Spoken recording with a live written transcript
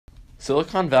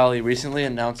Silicon Valley recently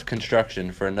announced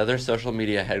construction for another social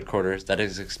media headquarters that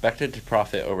is expected to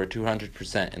profit over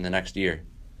 200% in the next year.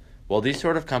 While these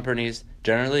sort of companies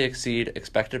generally exceed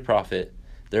expected profit,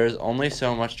 there is only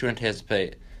so much to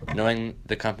anticipate, knowing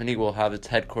the company will have its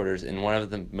headquarters in one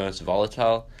of the most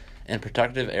volatile and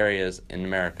productive areas in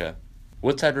America.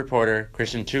 Woodside reporter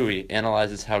Christian Touhey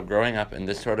analyzes how growing up in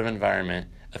this sort of environment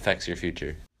affects your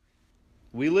future.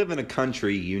 We live in a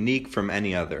country unique from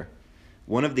any other.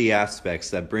 One of the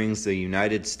aspects that brings the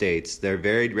United States their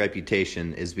varied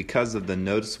reputation is because of the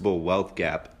noticeable wealth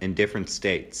gap in different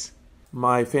states.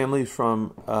 My family's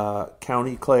from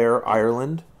County Clare,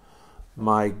 Ireland.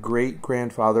 My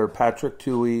great-grandfather, Patrick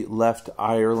Touhey, left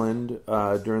Ireland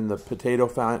during the potato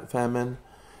famine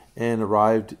and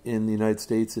arrived in the United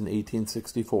States in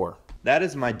 1864. That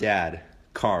is my dad,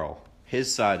 Carl.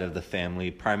 His side of the family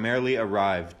primarily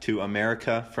arrived to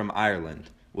America from Ireland,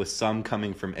 with some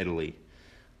coming from Italy.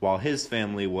 While his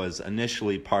family was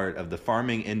initially part of the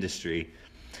farming industry,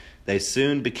 they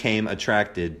soon became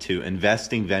attracted to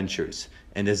investing ventures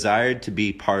and desired to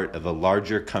be part of a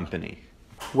larger company.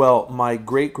 Well, my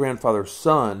great-grandfather's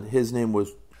son, his name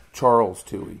was Charles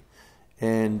Touhey,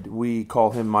 and we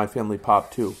call him my family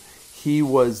Pop too. He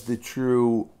was the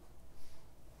true,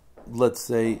 let's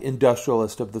say,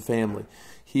 industrialist of the family.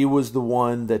 He was the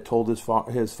one that told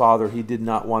his father he did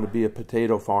not want to be a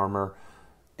potato farmer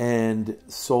and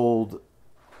sold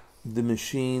the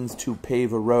machines to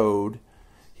pave a road.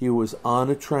 He was on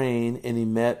a train and he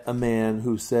met a man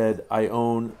who said, I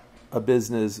own a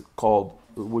business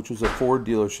which was a Ford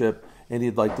dealership, and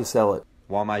he'd like to sell it.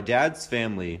 While my dad's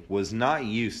family was not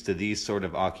used to these sort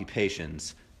of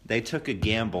occupations, they took a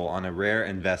gamble on a rare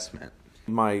investment.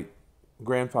 My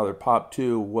grandfather, Pop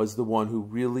 2, was the one who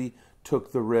really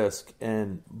took the risk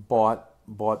and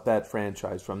bought that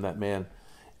franchise from that man.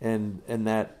 And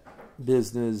that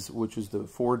business, which is the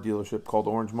Ford dealership called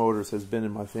Orange Motors, has been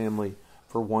in my family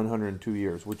for 102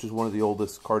 years, which is one of the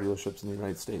oldest car dealerships in the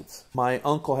United States. My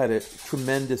uncle had a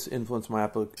tremendous influence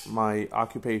on my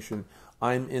occupation.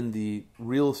 I'm in the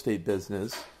real estate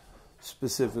business,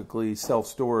 specifically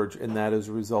self-storage, and that is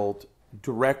a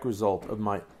direct result of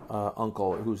my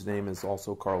uncle, whose name is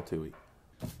also Carl Touhey.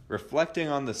 Reflecting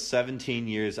on the 17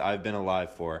 years I've been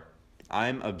alive for,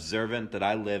 I'm observant that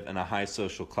I live in a high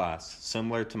social class,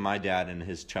 similar to my dad in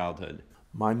his childhood.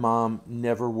 My mom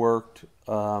never worked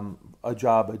a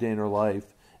job a day in her life,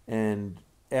 and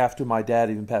after my dad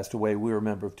even passed away, we were a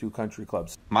member of 2 country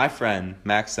clubs. My friend,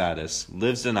 Max Addis,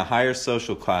 lives in a higher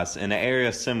social class in an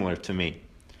area similar to me.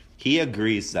 He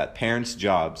agrees that parents'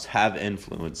 jobs have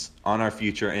influence on our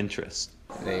future interests.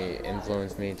 They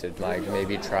influence me to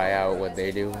maybe try out what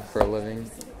they do for a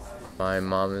living. My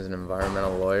mom is an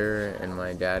environmental lawyer, and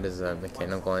my dad is a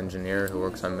mechanical engineer who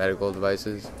works on medical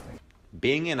devices.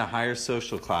 Being in a higher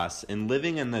social class and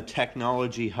living in the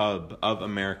technology hub of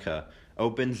America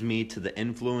opens me to the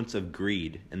influence of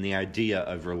greed and the idea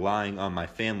of relying on my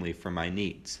family for my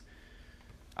needs.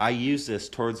 I use this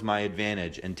towards my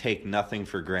advantage and take nothing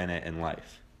for granted in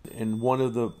life. And one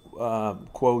of the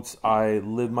quotes I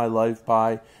live my life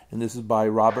by, and this is by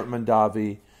Robert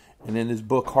Mondavi, and in his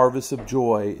book Harvest of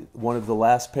Joy, one of the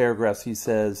last paragraphs he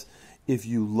says, if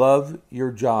you love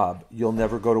your job, you'll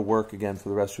never go to work again for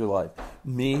the rest of your life.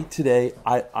 Me, today,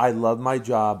 I love my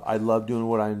job. I love doing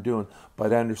what I'm doing.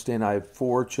 But I understand I have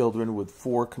 4 children with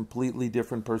 4 completely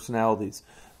different personalities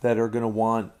that are going to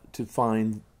want to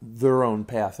find their own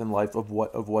path in life of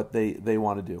what they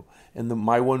want to do. And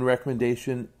my one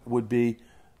recommendation would be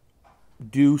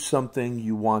do something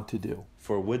you want to do.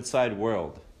 For Woodside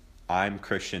World, I'm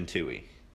Christian Touhey.